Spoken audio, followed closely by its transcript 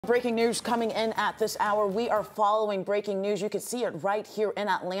Breaking news coming in at this hour. We are following breaking news. You can see it right here in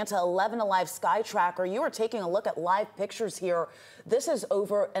Atlanta. 11 Alive Sky Tracker. You are taking a look at live pictures here. This is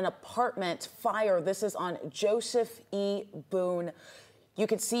over an apartment fire. This is on Joseph E. Boone. You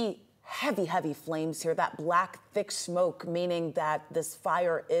can see heavy flames here. That black, thick smoke, meaning that this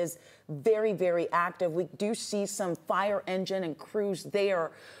fire is very active. We do see some fire engine and crews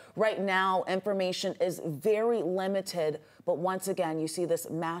there. Right now, information is very limited, but once again, you see this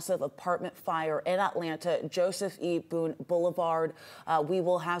massive apartment fire in Atlanta, Joseph E. Boone Boulevard. We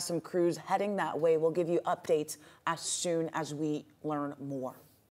will have some crews heading that way. We'll give you updates as soon as we learn more.